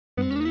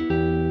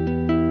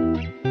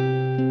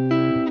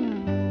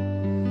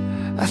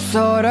I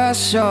thought I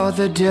saw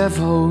the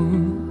devil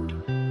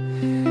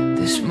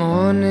this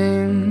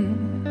morning,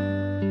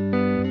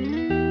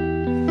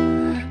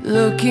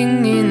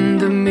 looking in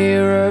the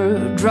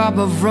mirror, drop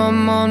of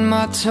rum on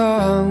my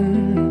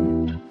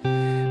tongue,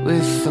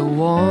 with a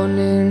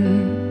warning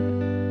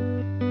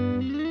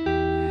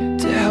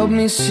to help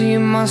me see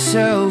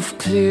myself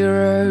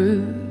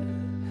clearer.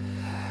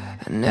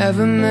 I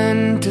never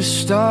meant to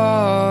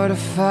start a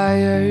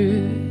fire,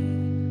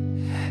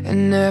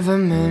 and never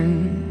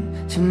meant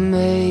to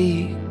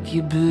make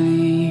you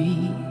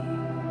bleed.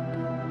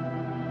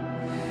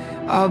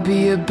 I'll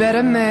be a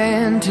better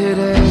man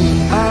today.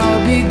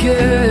 I'll be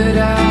good,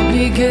 I'll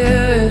be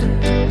good,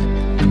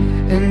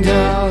 and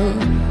I'll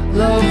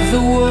love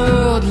the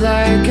world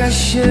like I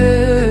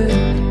should.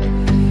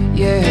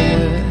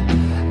 Yeah,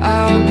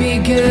 I'll be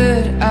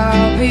good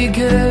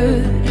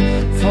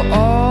for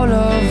all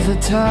of the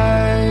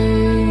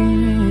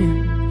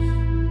times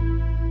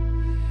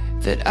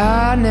that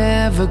I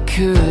never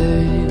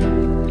could.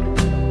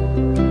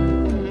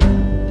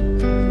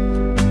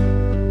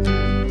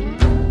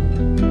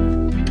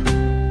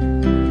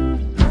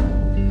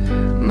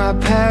 My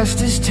past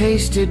has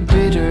tasted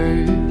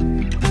bitter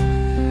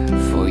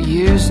for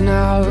years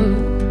now,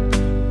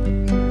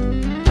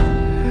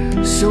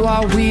 so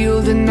I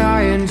wield an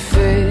iron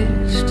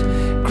fist.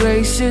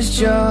 Grace is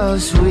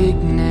just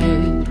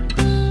weakness,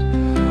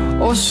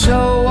 or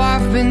so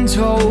I've been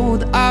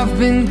told. I've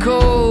been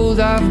cold,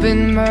 I've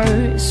been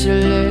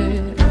merciless,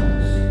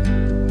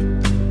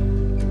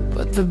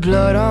 but the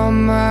blood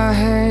on my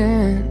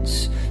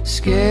hands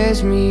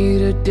scares me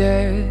to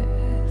death.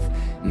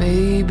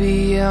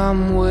 Maybe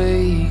I'm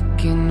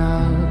waking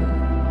up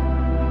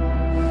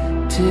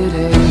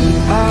today.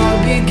 I'll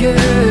be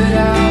good,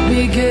 I'll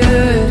be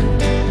good,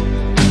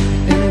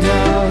 and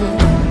I'll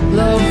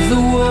love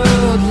the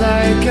world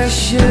like I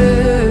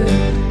should.